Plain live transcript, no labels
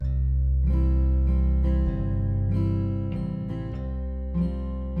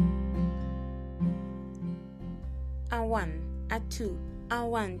one, a two, a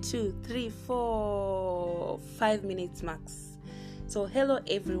 1, 2, 3, 4, 5 minutes max. So hello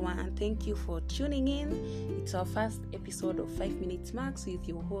everyone, and thank you for tuning in. It's our first episode of 5 minutes max with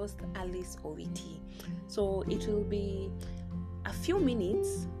your host Alice Owiti. So it will be a few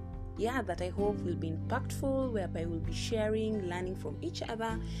minutes that I hope will be impactful, whereby we'll be sharing, learning from each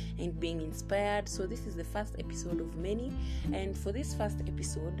other and being inspired. So this is the first episode of many, and for this first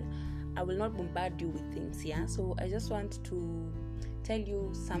episode I will not bombard you with things. So I just want to tell you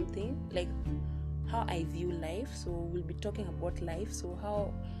something like how I view life. So we'll be talking about life. So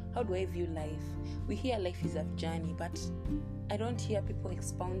how do I view life? We hear life is a journey, but I don't hear people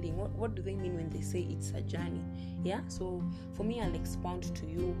expounding what do they mean when they say it's a journey. So for me, I'll expound to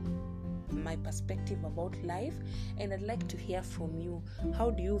you my perspective about life, and I'd like to hear from you. How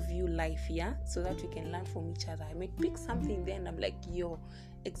do you view life? So that we can learn from each other. I may pick something there and I'm like,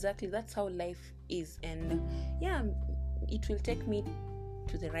 exactly, that's how life is. And it will take me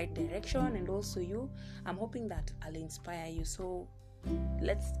to the right direction, and also I'm hoping that I'll inspire you. So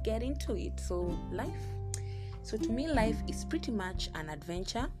let's get into it. So to me, life is pretty much an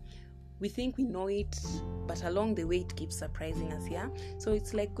adventure. We think we know it, but along the way it keeps surprising us. So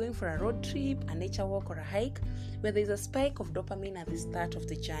it's like going for a road trip, a nature walk, or a hike where there's a spike of dopamine at the start of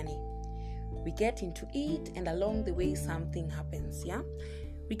the journey. We get into it, and along the way something happens.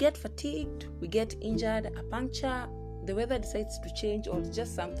 We get fatigued, we get injured, a puncture, the weather decides to change, or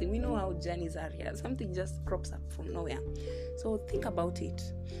just something. We know how journeys are here. Something just crops up from nowhere. So think about it.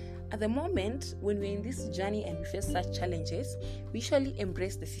 At the moment, when we're in this journey and we face such challenges, we usually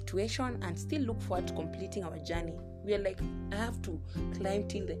embrace the situation and still look forward to completing our journey. We are like, I have to climb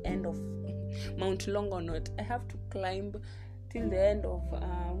till the end of Mount Longonot. I have to climb till the end of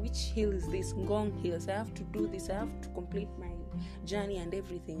which hill is this? Ngong Hills. I have to do this. I have to complete my journey and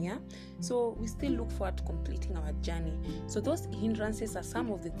everything. So we still look forward to completing our journey. So those hindrances are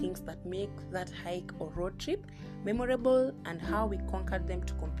some of the things that make that hike or road trip memorable, and how we conquered them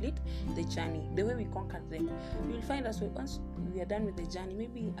to complete the journey. The way we conquered them, you will find us once we are done with the journey,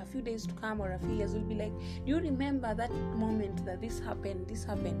 maybe a few days to come or a few years, we'll be like, do you remember that moment that this happened?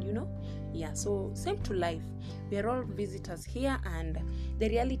 So same to life. We are all visitors here, and the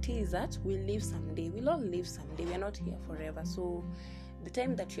reality is that we'll leave someday. We'll all leave someday. We are not here forever. So the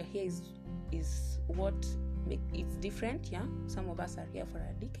time that you're here is what makes it different. Some of us are here for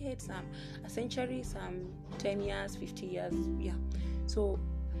a decade, some a century, some 10 years, 50 years. So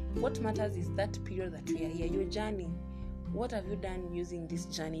what matters is that period that we are here, your journey. What have you done using this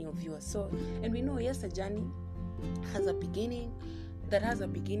journey of yours? So, and we know, yes, a journey has a beginning. That has a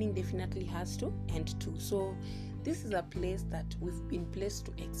beginning definitely has to end too. So this is a place that we've been placed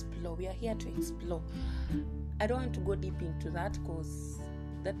to explore. We are here to explore. I don't want to go deep into that, because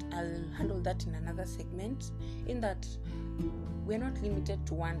that I'll handle that in another segment. In that, we're not limited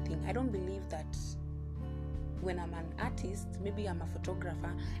to one thing. I don't believe that when I'm an artist, maybe I'm a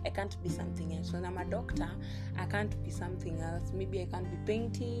photographer, I can't be something else. When I'm a doctor, I can't be something else. Maybe I can't be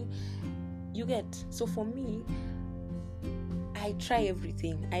painting. You get? So for me, I try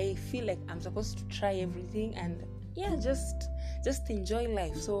everything. I feel like I'm supposed to try everything, and just enjoy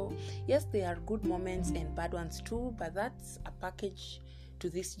life. So yes, there are good moments and bad ones too, but that's a package to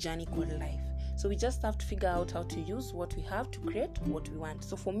this journey called life. So we just have to figure out how to use what we have to create what we want.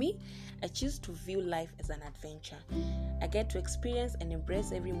 So for me, I choose to view life as an adventure. I get to experience and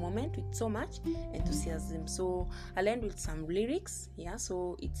embrace every moment with so much enthusiasm. So I'll end with some lyrics.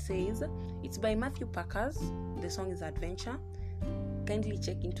 So it says, it's by Matthew Packers. The song is Adventure. Kindly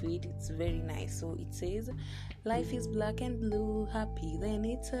check into it, it's very nice. So it says, life is black and blue, happy then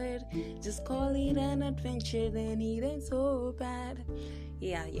it's sad. Just call it an adventure, then it ain't so bad.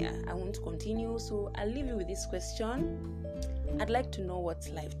 I won't continue. So I'll leave you with this question. I'd like to know, what's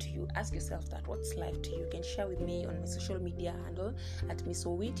life to you? Ask yourself that. What's life to you? You can share with me on my social media handle at Miss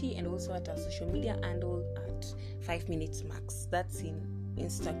Owiti, and also at our social media handle at 5 minutes max. That's in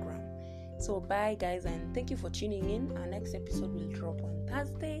Instagram. So bye guys, and thank you for tuning in. Our next episode will drop on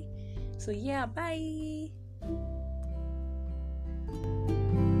Thursday. So bye.